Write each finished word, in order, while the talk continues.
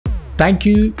Thank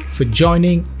you for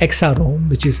joining XROM,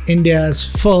 which is India's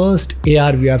first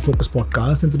AR VR focused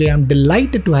podcast. And today I'm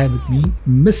delighted to have with me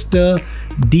Mr.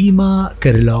 Dima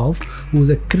Kirillov,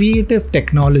 who's a creative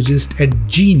technologist at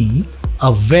Genie,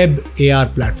 a web AR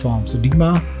platform. So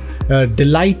Dima,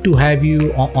 delight to have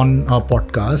you on our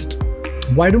podcast.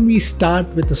 Why don't we start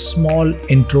with a small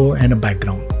intro and a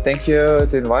background? Thank you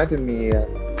to inviting me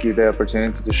and give the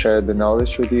opportunity to share the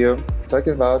knowledge with you.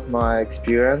 Talking about my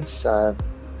experience,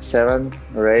 7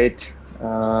 or 8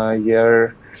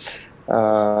 year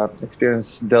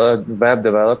experience the web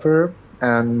developer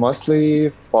and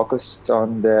mostly focused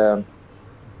on the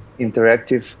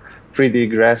interactive 3D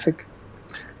graphic.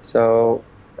 So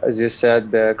as you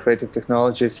said, the creative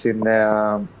technologies in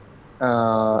the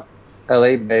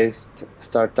LA-based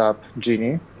startup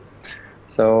Genie.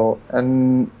 So,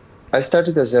 and I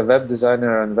started as a web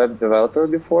designer and web developer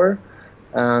before,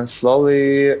 and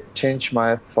slowly changed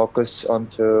my focus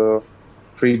onto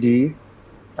 3D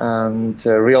and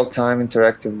real-time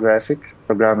interactive graphic,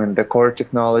 programming the core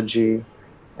technology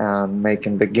and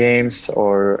making the games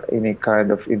or any kind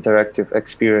of interactive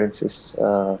experiences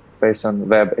based on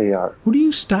web AR. Would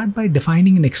you start by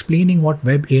defining and explaining what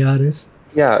web AR is?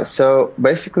 Yeah, so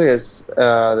basically as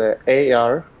the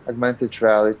AR, augmented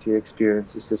reality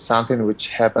experiences, is something which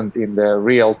happened in the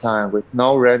real time with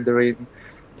no rendering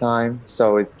time,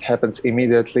 so it happens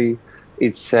immediately.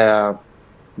 It's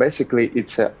basically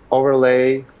it's a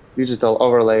overlay, digital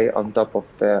overlay on top of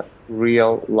the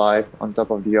real life, on top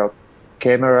of your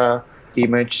camera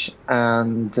image.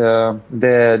 And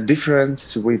the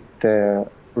difference with the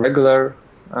regular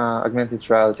augmented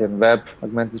reality and web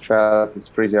augmented reality is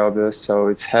pretty obvious. So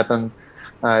it's happened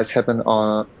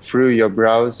on through your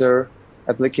browser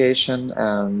application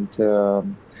and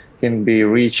can be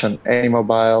reached on any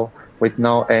mobile with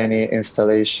no any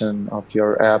installation of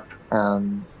your app,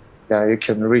 and yeah, you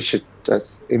can reach it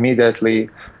just immediately.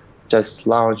 Just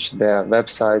launch the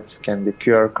website, scan the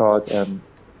QR code, and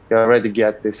you already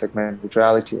get this augmented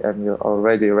reality, and you're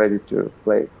already ready to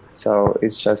play. So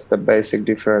it's just the basic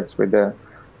difference with the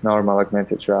normal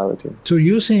augmented reality. So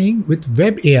you're saying with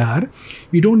web AR,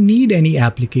 you don't need any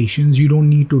applications, you don't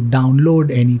need to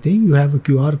download anything. You have a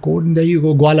QR code and there you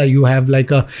go, voila, you have like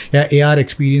a AR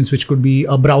experience which could be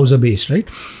a browser based, right?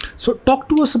 So talk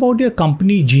to us about your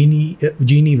company Genie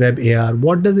Web AR.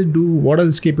 What does it do? What are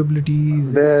its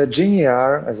capabilities? The Genie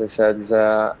AR, as I said, is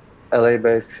a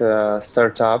LA-based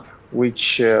startup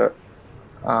which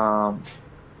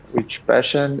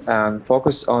passion and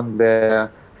focus on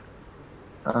the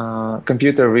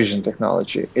computer vision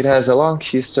technology. It has a long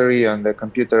history on the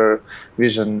computer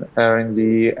vision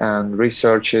R&D and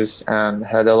researches, and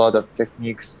had a lot of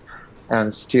techniques,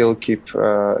 and still keep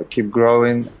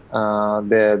growing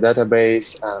the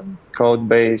database and code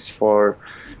base for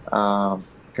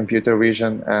computer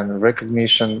vision and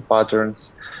recognition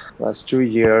patterns. Last 2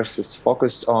 years is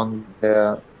focused on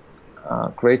the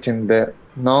creating the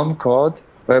non-code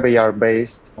web AR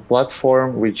based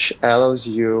platform which allows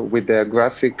you with the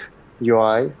graphic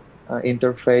UI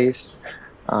interface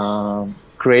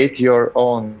create your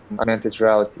own augmented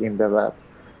reality in the web.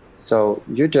 So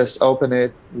you just open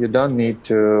it, you don't need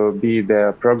to be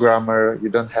the programmer, you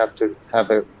don't have to have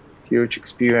a huge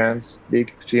experience, big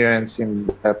experience in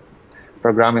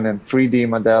programming and 3D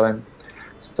modeling.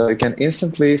 So you can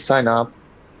instantly sign up,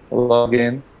 log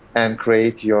in, and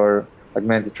create your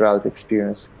augmented reality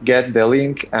experience. Get the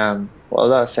link and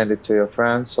voila, send it to your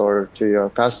friends or to your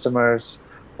customers,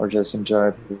 or just enjoy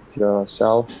it with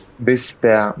yourself. This is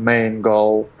the main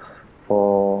goal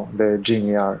for the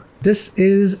Genie AR. This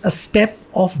is a step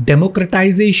of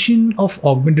democratization of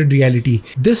augmented reality.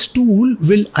 This tool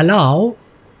will allow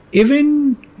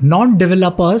even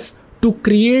non-developers to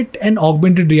create an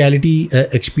augmented reality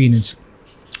experience.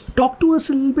 Talk to us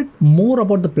a little bit more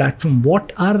about the platform.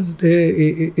 What are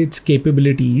its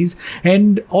capabilities?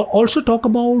 And also talk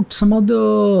about some of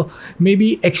the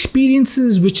maybe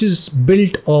experiences which is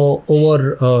built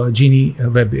over Genie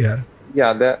Web AR.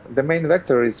 Yeah, the main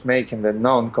vector is making the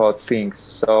non-code things.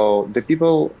 So the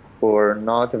people who are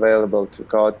not available to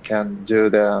code can do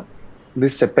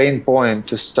this is a pain point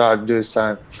to start do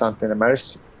something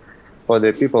immersive. For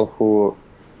the people who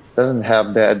doesn't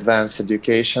have the advanced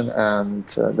education and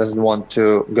doesn't want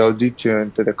to go deeper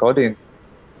into the coding.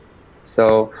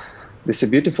 So this is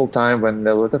a beautiful time when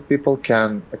a lot of people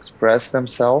can express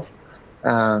themselves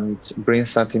and bring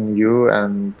something new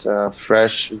and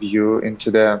fresh view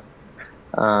into the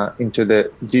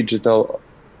digital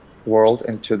world,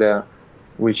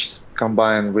 which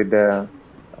combined with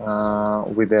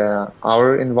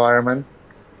our environment.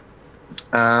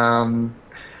 And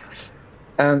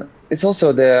it's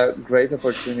also the great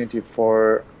opportunity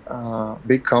for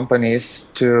big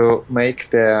companies to make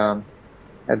the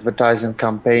advertising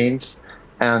campaigns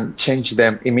and change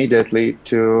them immediately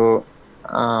to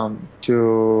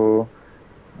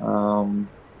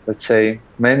let's say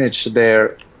manage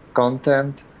their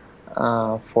content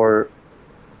for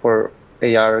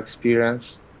AR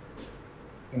experience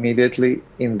immediately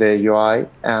in the UI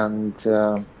and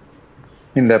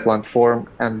in the platform,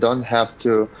 and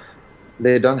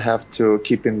they don't have to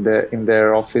keep in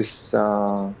their office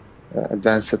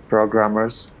advanced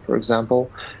programmers, for example,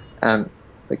 and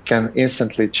they can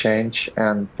instantly change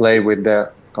and play with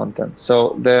the content.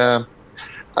 So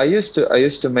I used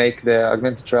to make the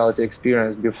augmented reality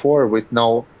experience before with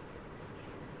no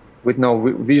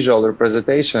visual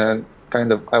representation.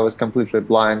 Kind of, I was completely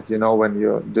blind, when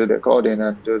you do the coding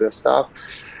and do the stuff.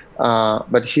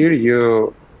 But here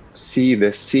you see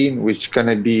the scene, which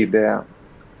gonna be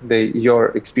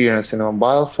your experience in a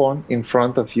mobile phone in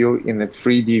front of you in a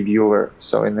 3D viewer.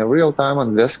 So in the real time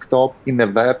on desktop, in the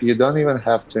web, you don't even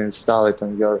have to install it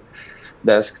on your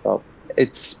desktop.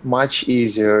 It's much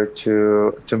easier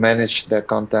to manage the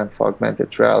content for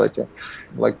augmented reality.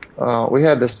 Like we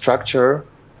had the structure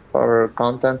for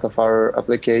content of our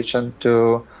application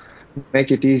to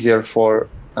make it easier for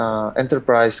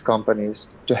enterprise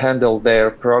companies to handle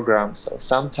their programs. So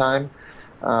sometimes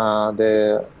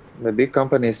the big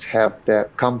companies have the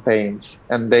campaigns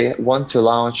and they want to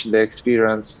launch the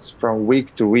experience from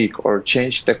week to week or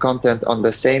change the content on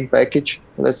the same package,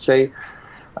 let's say,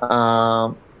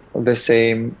 the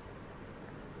same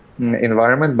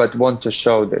environment, but want to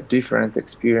show the different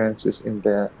experiences in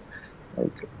the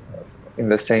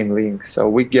same link. So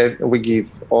we give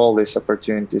all these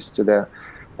opportunities to the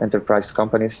enterprise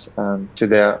companies and to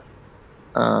the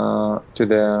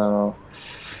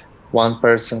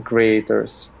one-person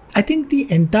creators. I think the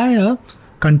entire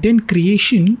content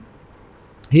creation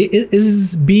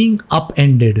is being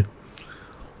upended.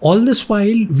 All this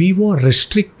while we were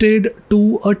restricted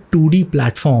to a 2D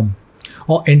platform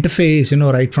or interface,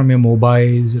 right from your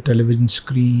mobiles, your television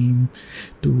screen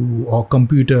to our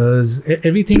computers.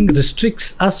 Everything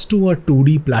restricts us to a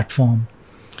 2D platform.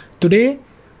 Today,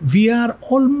 we are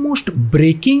almost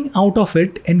breaking out of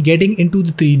it and getting into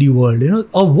the 3D world,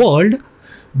 a world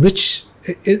which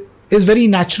is very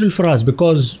natural for us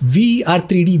because we are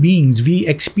 3D beings. We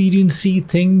experience, see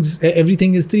things,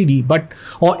 everything is 3D. But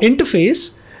our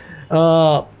interface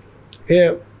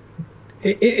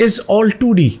is all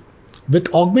 2D.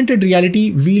 With augmented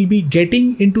reality, we'll be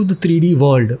getting into the 3D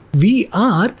world. We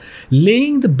are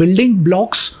laying the building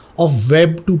blocks of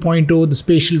Web 2.0, the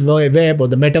spatial web or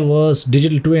the metaverse,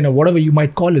 digital twin or whatever you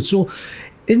might call it. So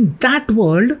in that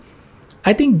world,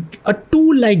 I think a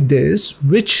tool like this,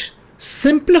 which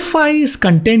simplifies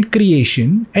content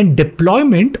creation and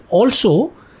deployment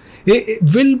also, it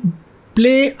will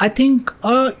play, I think,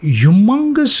 a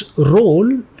humongous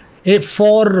role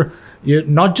for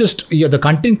not just the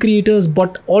content creators,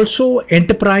 but also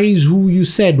enterprise who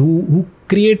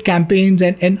create campaigns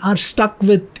and are stuck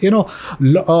with, a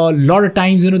lot of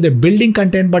times, they're building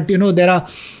content, but, there are,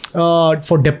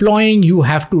 for deploying, you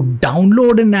have to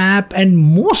download an app, and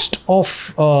most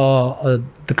of the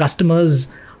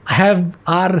customers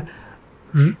are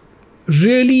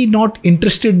really not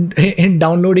interested in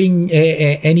downloading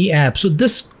any app. So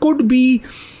this could be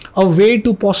a way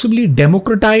to possibly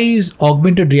democratize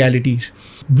augmented realities.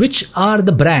 Which are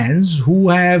the brands who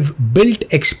have built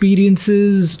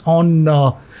experiences on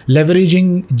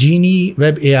leveraging Genie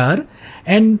Web AR,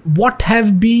 and what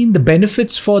have been the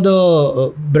benefits for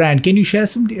the brand? Can you share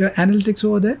some analytics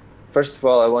over there? First of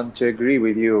all, I want to agree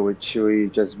with you, which we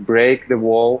just break the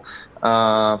wall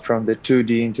from the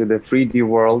 2D into the 3D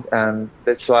world, and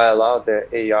that's why I love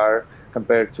the AR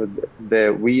compared to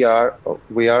the VR,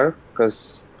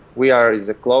 because VR is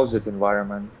a closed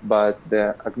environment, but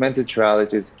the augmented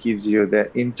reality gives you the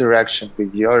interaction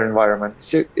with your environment.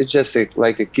 It's just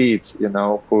like a kids,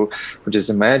 who just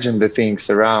imagine the things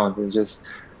around. It just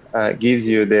gives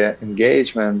you the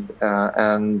engagement,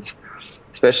 and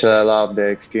especially I love the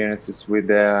experiences with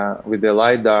the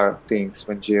LiDAR things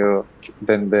when your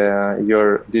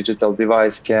digital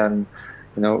device can,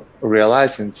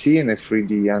 realize and see in a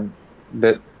 3D, and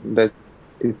that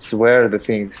it's where the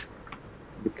things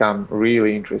become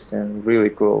really interesting,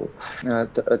 really cool.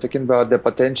 Talking about the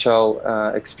potential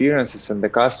experiences and the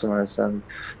customers and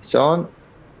so on,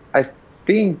 I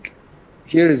think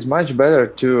here is much better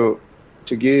to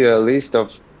give you a list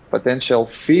of potential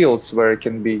fields where it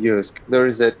can be used. There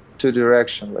is a two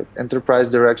direction, like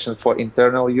enterprise direction for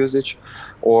internal usage,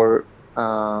 or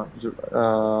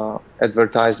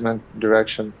advertisement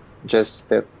direction, just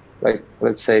the like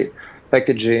let's say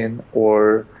packaging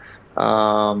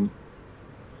um,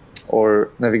 or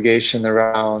navigation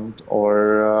around,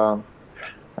 or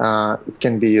it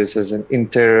can be used as an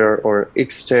interior or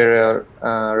exterior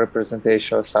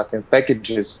representation of something.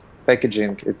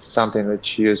 Packaging, it's something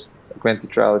which used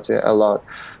augmented reality a lot.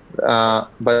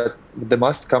 But the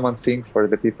most common thing for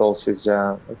the people is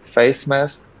face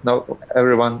mask. No,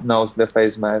 everyone knows the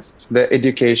face masks. The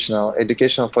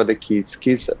educational for the kids.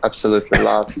 Kids absolutely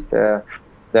loves the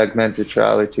augmented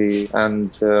reality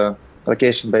and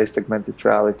application-based augmented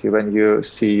reality. When you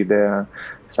see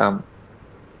some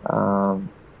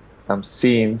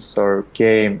scenes or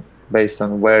game based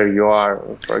on where you are.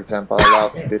 For example, I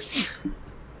love this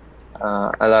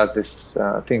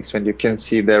things when you can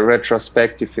see the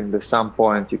retrospective in some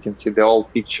point. You can see the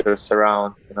old pictures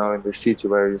around, in the city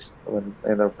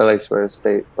in the place where you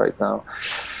stay right now,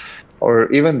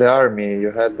 or even the army.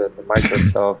 You had the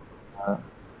Microsoft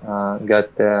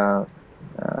got the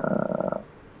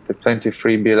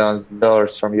 $23 billion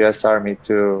from U.S. Army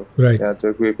to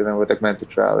equip them with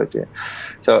augmented reality.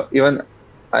 So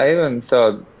I even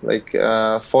thought like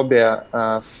phobia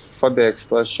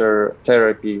exposure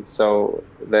therapy. So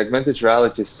the augmented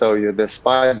reality show you the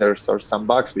spiders or some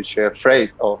bugs which you're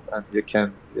afraid of, and you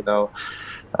can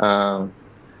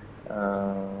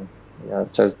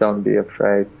just don't be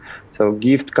afraid. So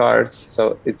gift cards.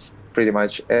 So it's pretty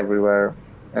much everywhere,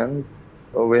 and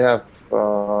we have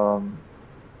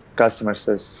customers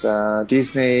as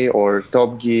Disney or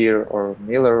Top Gear or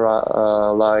Miller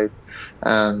Lite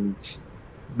and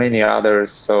many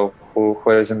others. So who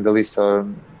is in the list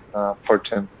of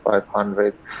Fortune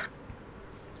 500.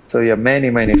 So yeah,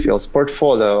 many fields.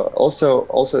 Portfolio also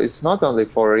it's not only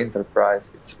for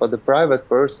enterprise, it's for the private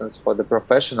persons, for the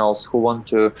professionals who want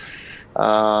to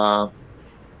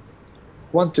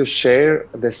share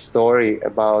the story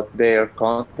about their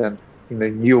content in a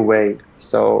new way.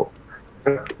 So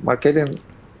marketing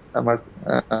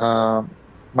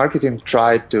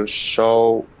tried to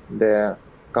show the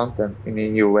content in a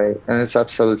new way, and it's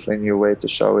absolutely a new way to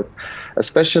show it,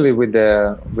 especially with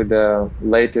the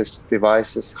latest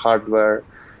devices, hardware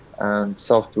and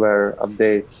software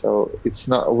updates. So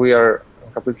we are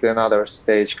completely another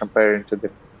stage comparing to the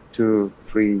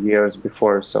 2-3 years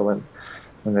before. So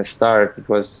when I started, it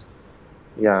was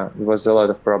a lot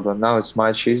of problem. Now it's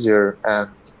much easier, and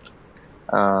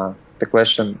the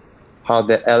question how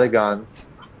the elegant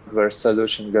hardware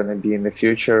solution gonna be in the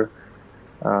future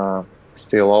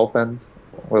still open.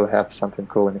 We'll have something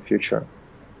cool in the future.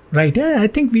 Right. I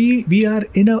think we are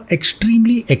in an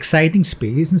extremely exciting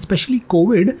space, and especially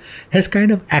COVID has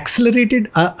kind of accelerated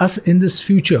us in this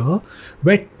future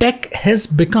where tech has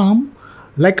become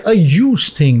like a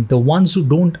huge thing. The ones who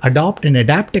don't adopt and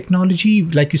adapt technology,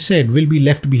 like you said, will be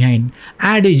left behind.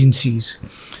 Ad agencies,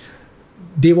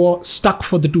 they were stuck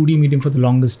for the 2D medium for the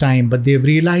longest time, but they've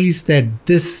realized that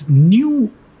this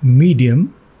new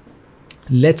medium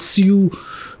lets you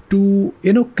to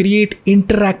create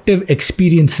interactive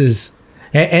experiences.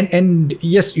 And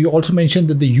yes, you also mentioned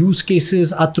that the use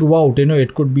cases are throughout.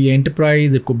 It could be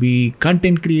enterprise, it could be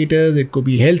content creators, it could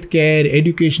be healthcare,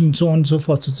 education, so on and so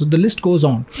forth. So the list goes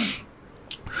on.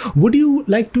 Would you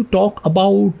like to talk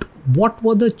about what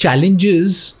were the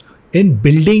challenges in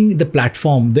building the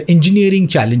platform, the engineering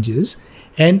challenges?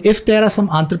 And if there are some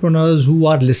entrepreneurs who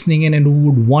are listening in and who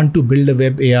would want to build a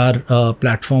web AR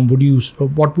platform,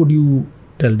 what would you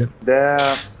tell them?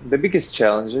 The biggest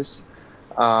challenges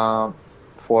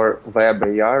for web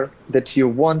AR that you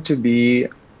want to be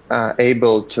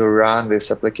able to run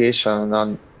this application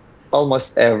on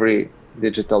almost every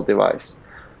digital device.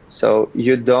 So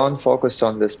you don't focus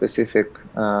on the specific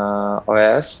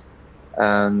OS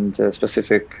and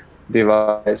specific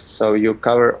device. So you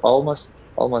cover almost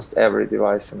every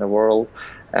device in the world,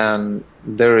 and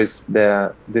there is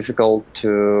the difficult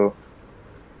to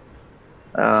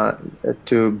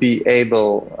be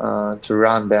able to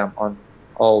run them on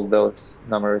all those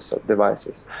numbers of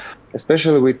devices,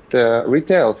 especially with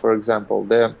retail. For example,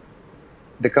 the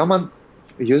common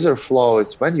user flow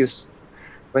is when you send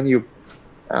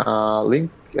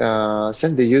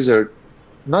the user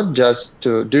not just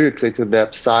directly to the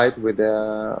website with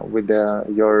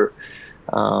your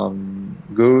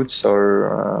goods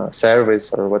or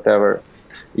service or whatever.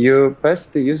 You pass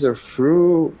the user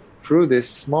through this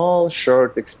small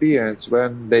short experience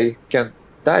when they can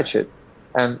touch it.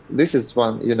 And this is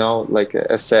one, like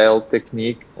a sale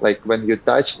technique. Like when you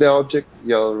touch the object,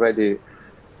 you're already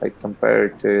like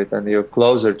compared to it, and you're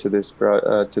closer to this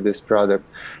product.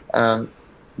 And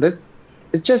that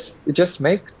it just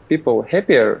makes people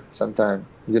happier sometimes,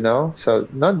 So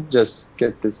not just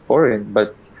get this boring,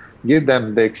 but give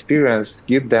them the experience,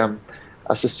 give them,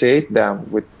 associate them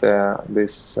with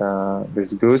this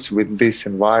goose, with this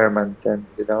environment, and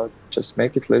just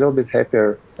make it a little bit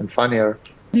happier and funnier.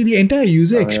 The entire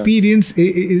user Yeah. experience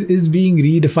is being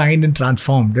redefined and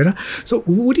transformed. So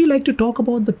would you like to talk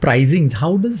about the pricings?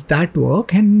 How does that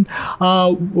work, and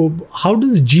how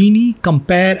does Genie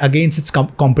compare against its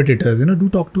competitors? Do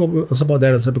talk to us about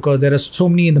that also, because there are so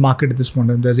many in the market at this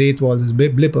point. There's 8Wall, there's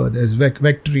Blipper, there's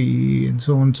Vectory, and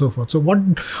so on and so forth. So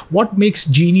what makes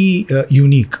Genie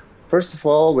unique? First of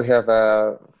all, we have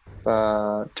a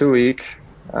 2-week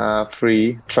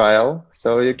free trial,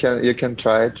 so you can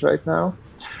try it right now.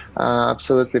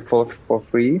 Absolutely for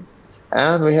free,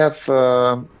 and we have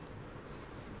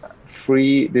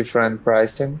 3 different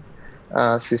pricing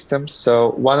systems.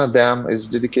 So one of them is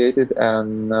dedicated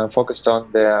and focused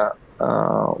on the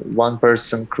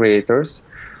one-person creators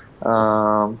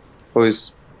who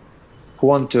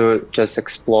want to just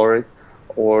explore it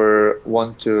or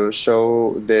want to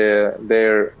show their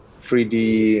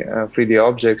 3D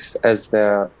objects as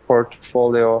their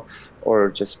portfolio,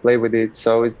 or just play with it.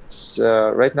 So it's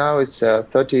right now it's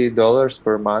 $30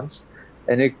 per month,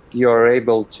 and you're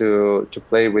able to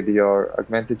play with your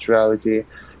augmented reality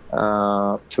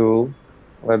tool,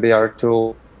 WebAR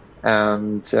tool,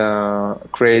 and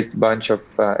create a bunch of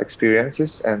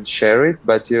experiences and share it,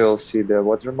 but you'll see the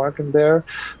watermark in there.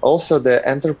 Also the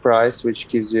enterprise, which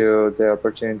gives you the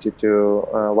opportunity to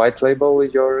white label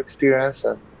your experience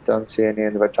and don't see any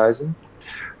advertising.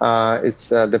 It's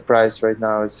the price right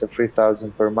now is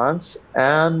 $3,000 per month,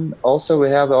 and also we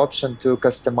have the option to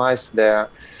customize the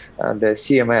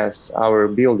CMS, our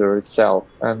builder itself,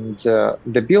 and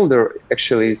the builder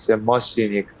actually is the most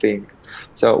unique thing.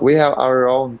 So we have our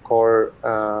own core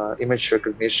image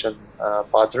recognition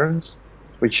patterns,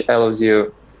 which allows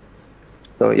you.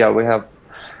 So yeah, we have a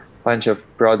bunch of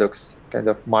products, kind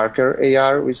of marker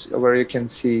AR, where you can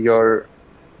see your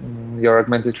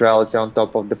augmented reality on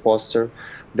top of the poster.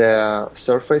 The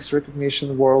surface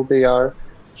recognition world AR,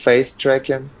 face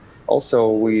tracking.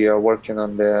 Also, we are working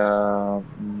on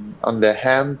the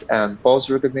hand and pose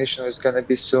recognition is going to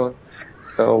be soon,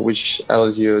 so which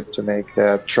allows you to make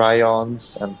the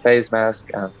try-ons and face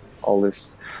mask and all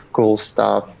this cool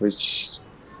stuff, which is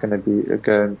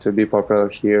going to be popular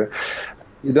here.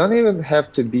 You don't even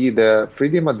have to be the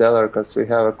 3D modeler, because we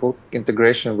have a cool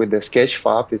integration with the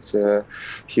Sketchfab. It's a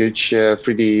huge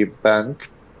 3D bank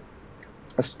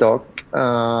stock,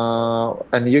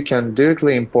 and you can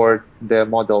directly import the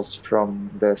models from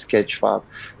the Sketchfab.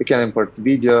 You can import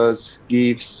videos,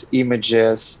 GIFs,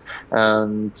 images,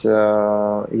 and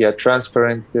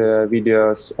transparent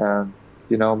videos, and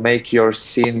make your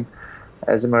scene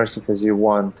as immersive as you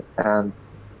want. And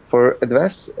for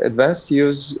advanced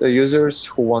users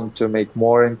who want to make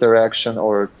more interaction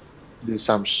or do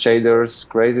some shaders,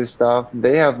 crazy stuff,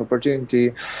 they have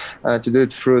opportunity to do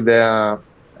it through the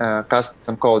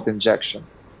custom code injection.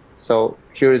 So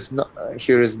here is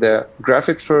the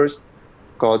graphic first,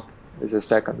 code is the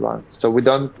second one. So we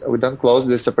don't close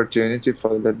this opportunity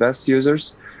for the advanced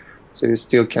users. So you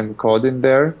still can code in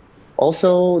there.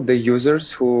 Also, the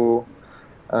users who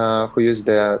use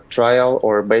the trial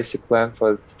or basic plan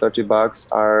for $30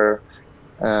 are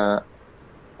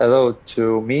allowed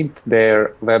to mint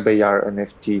their WebAR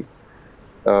NFT.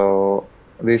 So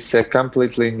this is a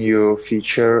completely new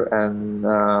feature, and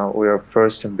we are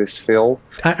first in this field.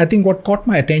 I think what caught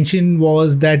my attention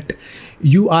was that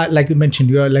you are, like you mentioned,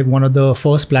 you are like one of the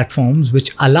first platforms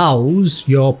which allows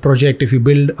your project, if you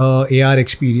build a AR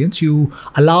experience, you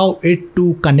allow it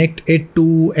to connect it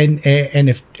to an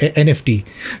NFT.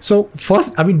 So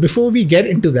first, I mean, before we get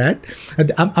into that,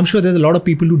 I'm sure there's a lot of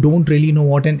people who don't really know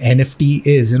what an NFT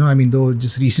is. I mean, though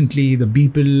just recently the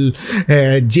Beeple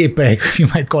JPEG, you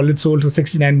might call it, sold for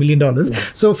 $69 million. Yeah.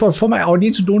 So for my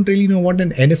audience who don't really know what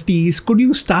an NFT is, could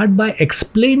you start by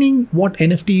explaining what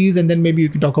NFT is, and then maybe you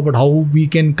can talk about how we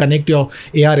can connect your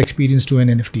AR experience to an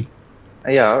NFT?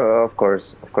 Yeah, of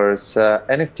course.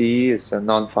 NFT is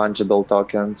non-fungible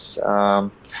tokens.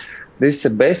 This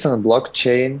is based on a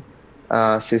blockchain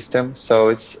system, so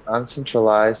it's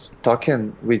uncentralized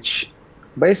token, which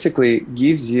basically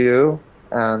gives you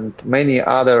and many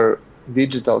other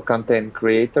digital content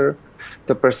creator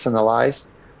to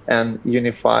personalize and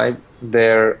unify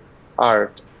their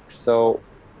art. So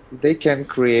they can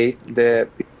create the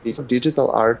piece of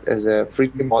digital art as a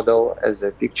 3D model, as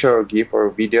a picture or GIF or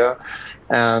video,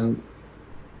 and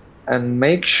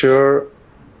make sure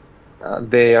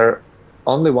they are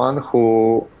only one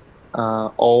who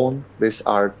own this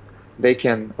art. They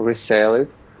can resell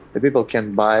it, the people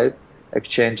can buy it,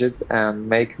 exchange it, and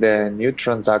make the new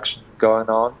transaction going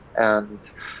on,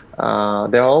 and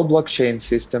The whole blockchain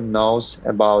system knows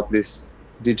about this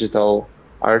digital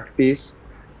art piece,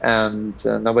 and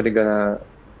nobody gonna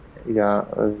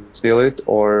steal it.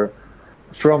 Or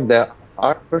from the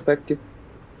art perspective,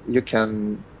 you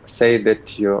can say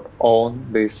that you own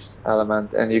this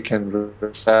element and you can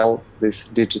resell this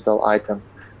digital item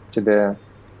to the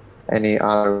any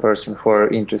other person who are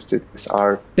interested in this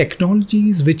art.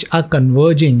 Technologies which are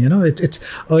converging, it's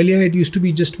earlier it used to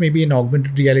be just maybe an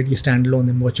augmented reality standalone,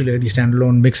 then virtual reality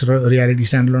standalone, mixed reality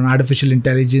standalone, artificial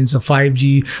intelligence, or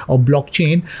 5G or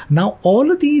blockchain. Now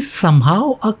all of these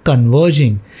somehow are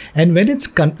converging, and when it's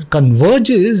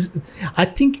converges, I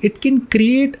think it can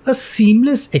create a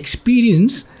seamless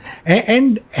experience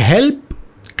and help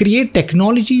create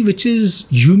technology which is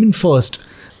human first.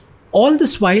 All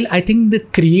this while, I think the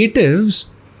creatives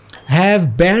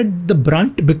have bared the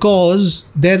brunt, because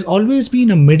there's always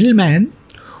been a middleman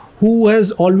who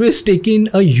has always taken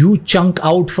a huge chunk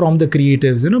out from the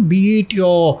creatives, be it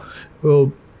your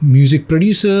music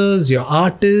producers, your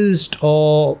artists,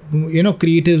 or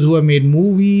creatives who have made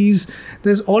movies.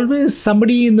 There's always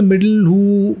somebody in the middle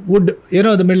who would,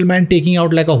 the middleman taking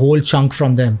out like a whole chunk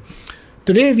from them.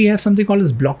 Today we have something called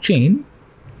as blockchain.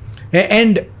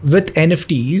 And with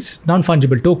NFTs,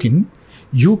 non-fungible token,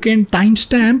 you can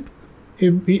timestamp,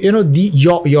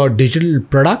 your digital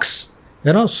products,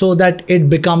 so that it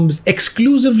becomes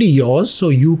exclusively yours. So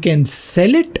you can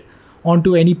sell it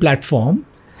onto any platform,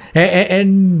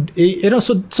 and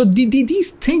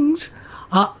these things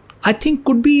are, I think,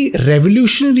 could be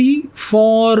revolutionary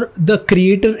for the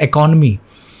creator economy.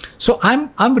 So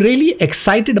I'm really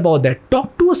excited about that.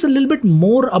 Talk to us a little bit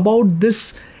more about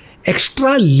this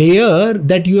extra layer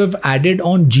that you have added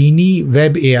on Genie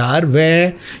Web AR,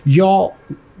 where your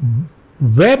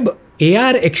web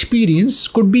AR experience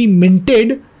could be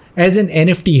minted as an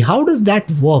NFT. How does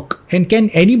that work? And can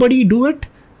anybody do it?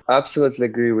 Absolutely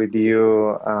agree with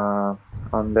you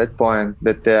on that point,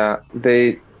 that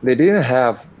they didn't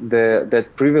have that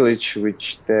privilege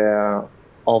which the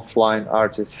offline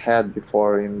artists had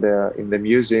before in the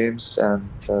museums and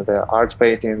the art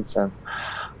paintings and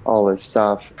all this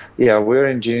stuff. Yeah, we're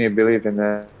in Genie believe in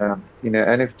a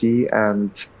NFT,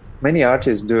 and many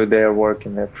artists do their work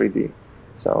in a 3D.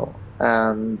 So,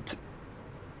 and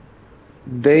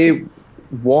they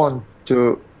want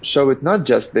to show it not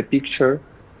just the picture,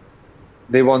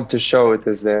 they want to show it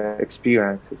as the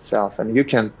experience itself. And you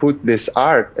can put this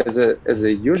art as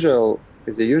a usual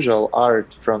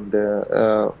art from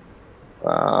the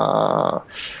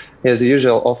as a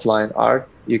usual offline art.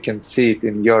 You can see it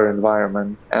in your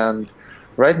environment. And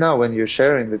right now, when you're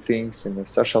sharing the things in the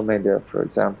social media, for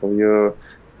example, you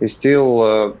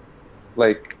still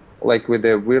like with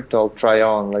the virtual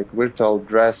try-on, like virtual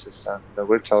dresses and the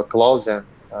virtual clothing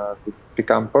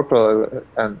become popular.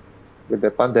 And with the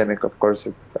pandemic, of course,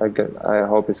 I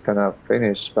hope it's gonna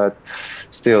finish, but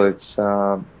still, it's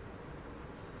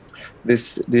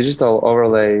this digital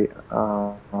overlay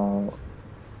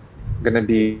gonna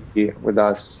be with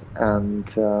us. And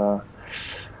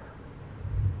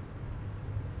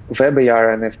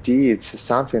WebAR NFT, it's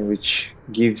something which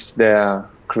gives the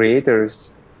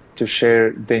creators to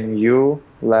share the new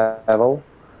level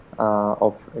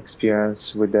of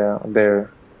experience with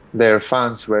their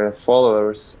fans, their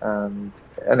followers, and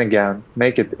again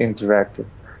make it interactive,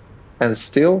 and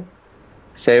still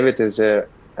save it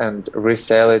and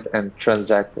resell it and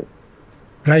transact it.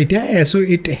 Right, yeah. So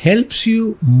it helps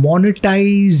you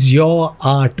monetize your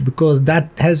art, because that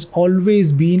has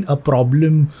always been a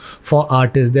problem for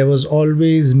artists. There was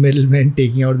always middlemen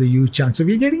taking out the huge chunk. So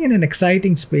we're getting in an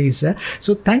exciting space.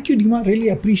 So thank you, Dima. Really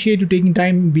appreciate you taking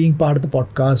time being part of the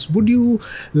podcast. Would you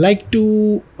like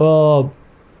to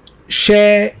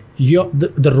share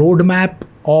the roadmap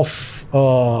of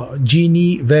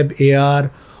Genie Web AR?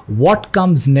 What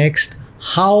comes next?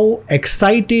 How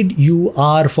excited you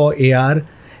are for AR,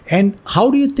 and how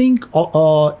do you think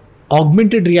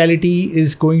augmented reality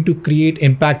is going to create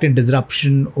impact and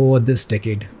disruption over this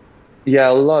decade?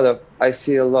 Yeah, I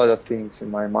see a lot of things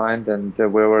in my mind, and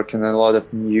we're working on a lot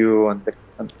of new and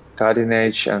cutting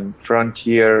edge and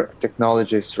frontier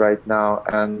technologies right now,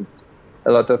 and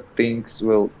a lot of things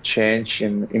will change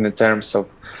in the terms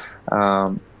of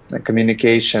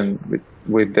communication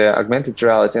with the augmented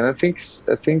reality. And I think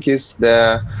is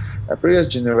the previous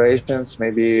generations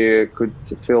maybe could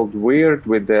feel weird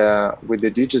with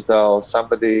the digital.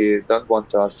 Somebody don't want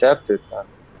to accept it,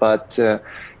 but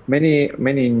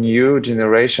many new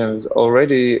generations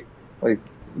already like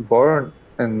born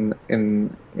in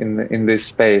this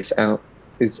space, and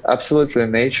it's absolutely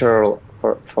natural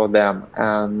for them.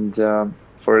 And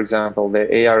for example,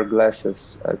 the AR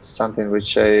glasses. It's something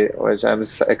which I'm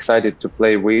excited to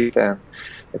play with and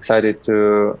excited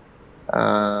to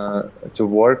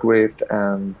work with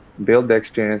and build the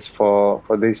experience for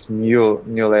this new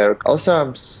layer. Also,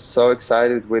 I'm so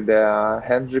excited with the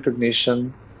hand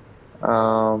recognition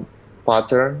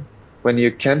pattern. When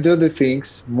you can do the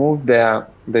things, move the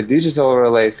digital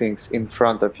relay things in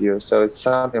front of you. So it's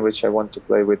something which I want to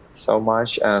play with so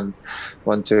much and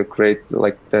want to create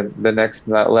like the next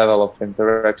level of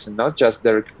interaction, not just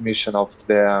the recognition of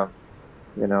the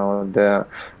the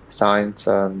signs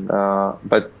and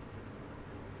but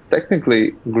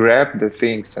technically grab the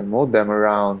things and move them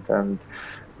around, and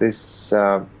this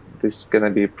is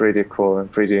gonna be pretty cool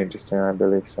and pretty interesting, I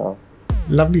believe so.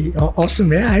 Lovely.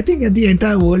 Awesome. Yeah, I think the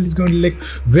entire world is going to look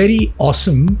very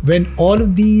awesome when all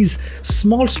of these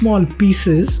small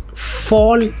pieces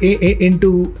fall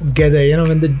into together. You know,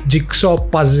 when the jigsaw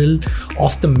puzzle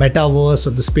of the metaverse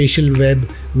or the spatial web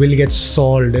will get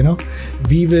solved. You know,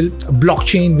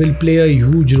 blockchain will play a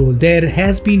huge role. There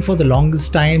has been for the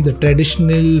longest time the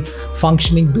traditional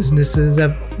functioning businesses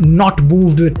have not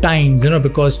moved with times. You know,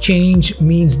 because change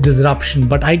means disruption.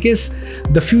 But I guess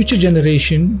the future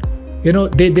generation, you know,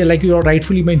 they like you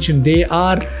rightfully mentioned, they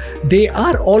are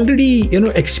already, you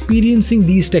know, experiencing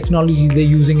these technologies. They're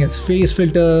using as face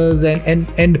filters,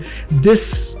 and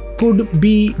this could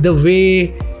be the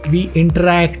way we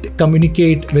interact,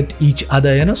 communicate with each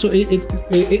other, you know. So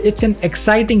it's an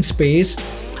exciting space.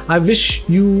 I wish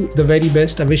you the very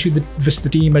best. I wish the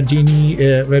team at Genie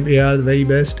Web AR the very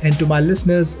best. And to my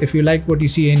listeners, if you like what you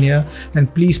see in here, then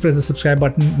please press the subscribe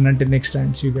button. And until next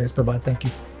time, see you guys. Bye bye. Thank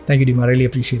you. Thank you, Dima. I really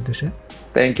appreciate this. Yeah?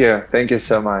 Thank you. Thank you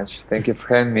so much. Thank you for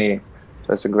having me. It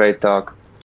was a great talk.